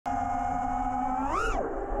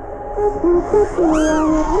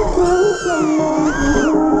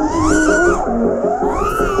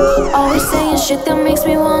Always saying shit that makes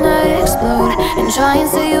me wanna explode, and trying to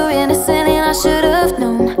say you're innocent, and I should've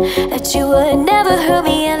known that you would never hurt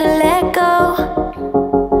me and let go.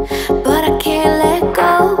 But I can't let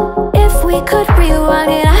go. If we could rewind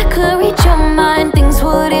it, I could reach your mind, things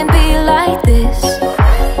wouldn't be like this.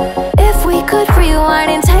 If we could rewind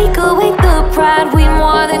and take away the pride, we'd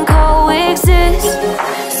more than coexist.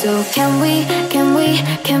 So can we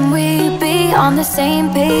be on the same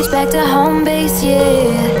page, back to home base,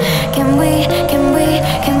 yeah? Can we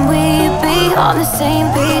be on the same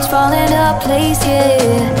page, fall into place, yeah?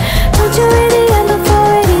 Don't you really end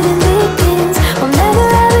before it even begins? We'll never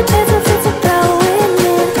have a chance if it's about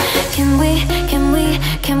winning.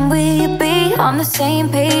 Can we be on the same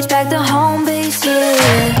page, back to home base, yeah?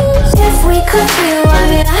 If we could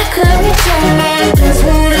rewind it, I could reach your mind, things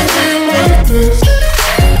wouldn't be like this.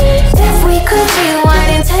 If we could rewind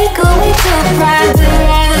and take away the pride, we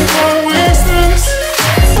wanna go with this.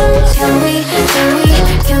 Can we be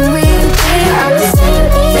on the same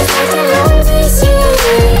page, back to home base, yeah?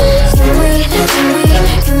 Can we be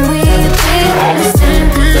on the same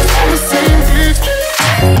page,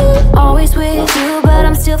 Always with you, but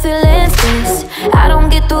I'm still feeling this. I don't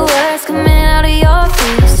get the words coming out of your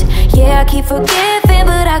face. Yeah, I keep forgiving,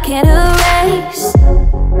 but I can't erase,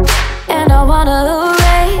 and I wanna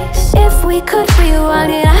erase. If we could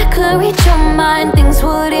rewind it, I could reach your mind, things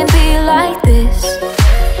wouldn't be like this.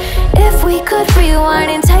 If we could rewind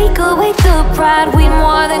and take away the pride, we'd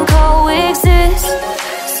more than coexist.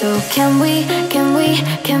 So can we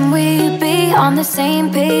be on the same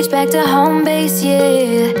page, back to home base,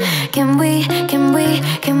 yeah? Can we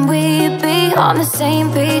be on the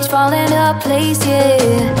same page, fall into place, yeah?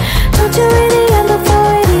 Don't you really end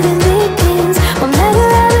before it even begins? We'll never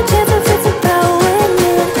have a chance if it's about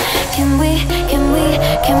winning. Can we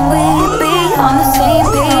be on the same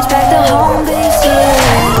page, back to home base, yeah?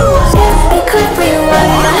 If we could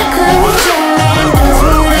rewind, I could reach your mind, things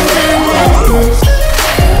wouldn't be like this.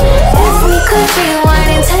 If we could rewind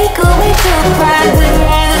and take away the pride, we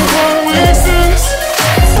wanna go with this.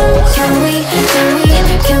 Can we be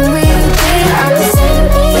on the same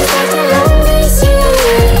page, back to home base, yeah?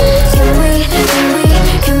 Can we be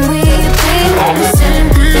on the same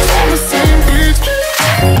page,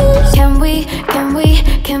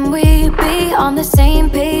 Can we be on the same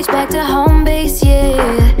page, back to home base,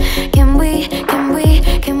 yeah? Can we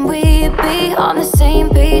be on the same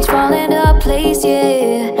page, fall into place, yeah?